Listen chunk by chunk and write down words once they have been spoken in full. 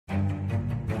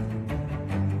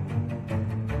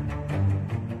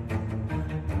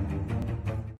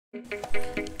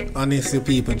Honestly,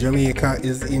 people, Jamaica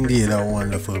is indeed a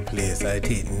wonderful place. I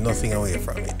take nothing away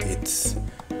from it. It's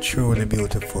truly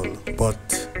beautiful.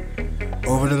 But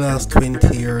over the last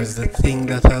 20 years, the thing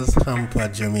that has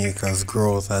hampered Jamaica's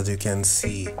growth, as you can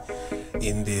see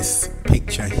in this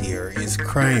picture here, is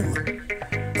crime.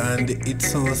 And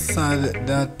it's so sad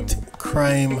that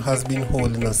crime has been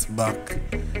holding us back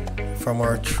from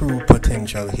our true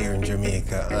potential here in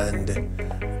Jamaica,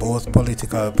 and both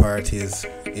political parties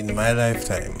in my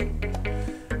lifetime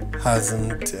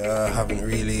haven't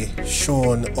really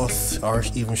shown us, or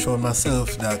even shown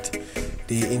myself, that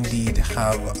they indeed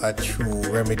have a true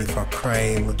remedy for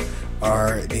crime,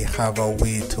 or they have a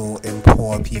way to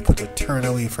empower people to turn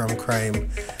away from crime.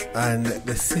 And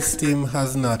the system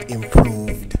has not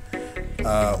improved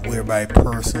whereby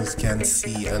persons can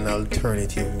see an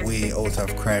alternative way out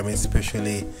of crime,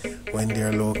 especially when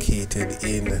they're located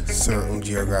in certain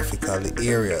geographical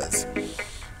areas.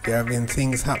 There have been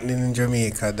things happening in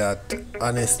Jamaica that,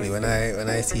 honestly, when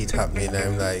I see it happening,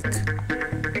 I'm like,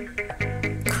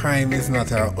 crime is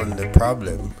not our only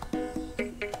problem.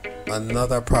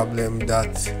 Another problem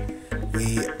that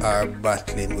we are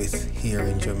battling with here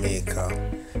in Jamaica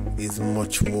is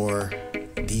much more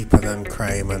deeper than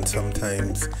crime, and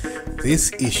sometimes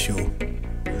this issue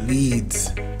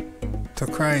leads to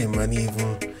crime, and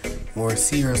even more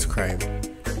serious crime.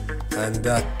 And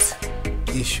that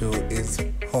issue is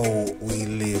how we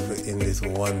live in this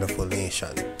wonderful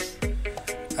nation.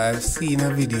 I've seen a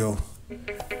video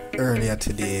earlier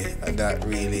today that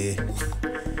really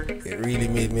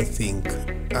made me think,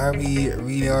 are we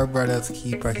really our brother's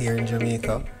keeper here in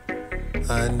Jamaica?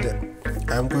 And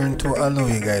I'm going to allow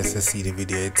you guys to see the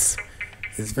video.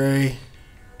 It's very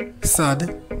sad,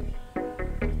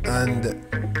 and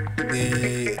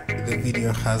the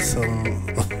video has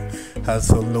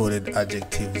some loaded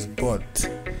adjectives, but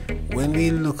when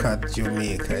we look at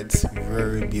Jamaica, it's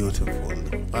very beautiful.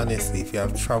 Honestly, if you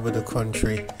have traveled the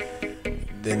country,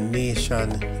 the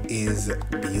nation is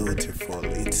beautiful.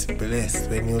 It's blessed.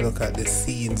 When you look at the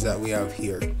scenes that we have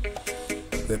here,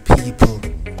 the people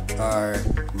are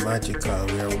magical.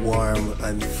 We are warm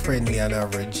and friendly on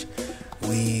average.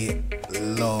 We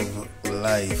love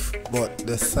life. But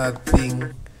the sad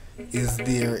thing is,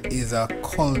 there is a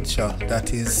culture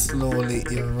that is slowly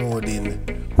eroding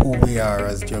who we are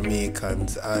as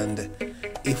Jamaicans, and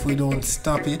if we don't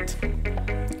stop it,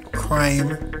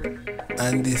 crime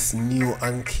and this new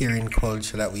uncaring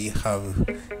culture that we have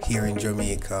here in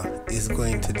Jamaica is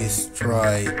going to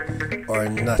destroy our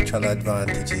natural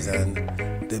advantages, and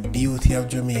the beauty of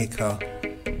Jamaica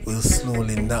will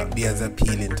slowly not be as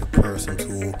appealing to persons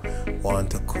who want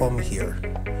to come here.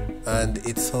 And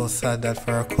it's so sad that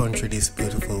for a country this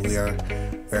beautiful,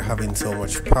 we're having so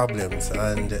much problems,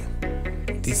 and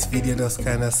this video just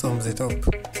kind of sums it up.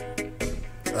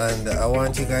 And I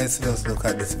want you guys to just look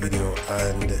at this video,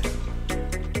 and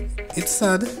it's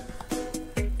sad,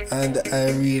 and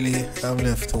I really am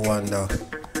left to wonder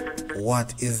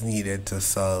what is needed to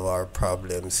solve our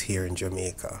problems here in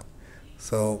Jamaica.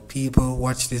 So people,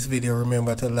 watch this video,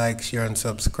 remember to like, share and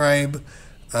subscribe.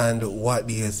 And what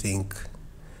do you think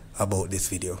about this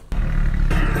video?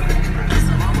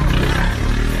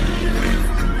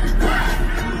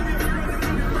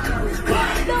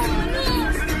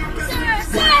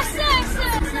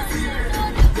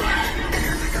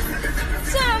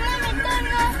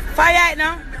 Fire it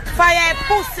now. Fire it,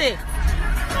 pussy.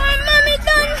 Mommy,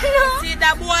 don't know. See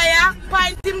that boy,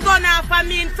 point him gun off of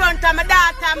me in front of my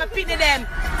daughter, I'm pity them.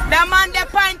 The man they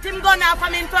point him gun off of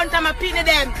me in front of my pity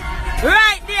them.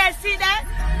 Right there, see that?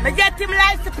 I get him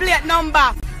license plate number.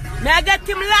 I get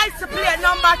him license plate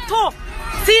number 2.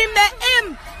 See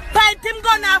him point him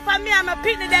gun off of me, I'm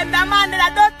pity them. The man, the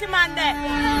dirty man there.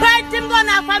 Point him gun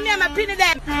off of me, I'm pity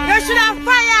them. You should have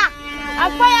fire.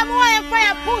 I fire more and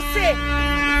fire pussy.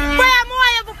 Fire more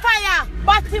every fire,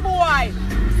 batty boy.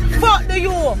 Fuck do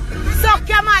you? Suck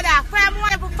your mother. Fire more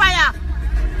every fire.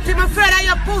 See my friend of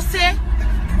your pussy.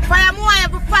 Fire more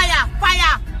every fire.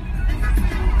 Fire.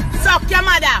 Suck your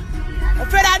mother. I'm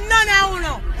afraid of none of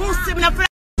you. Pussy, my friend.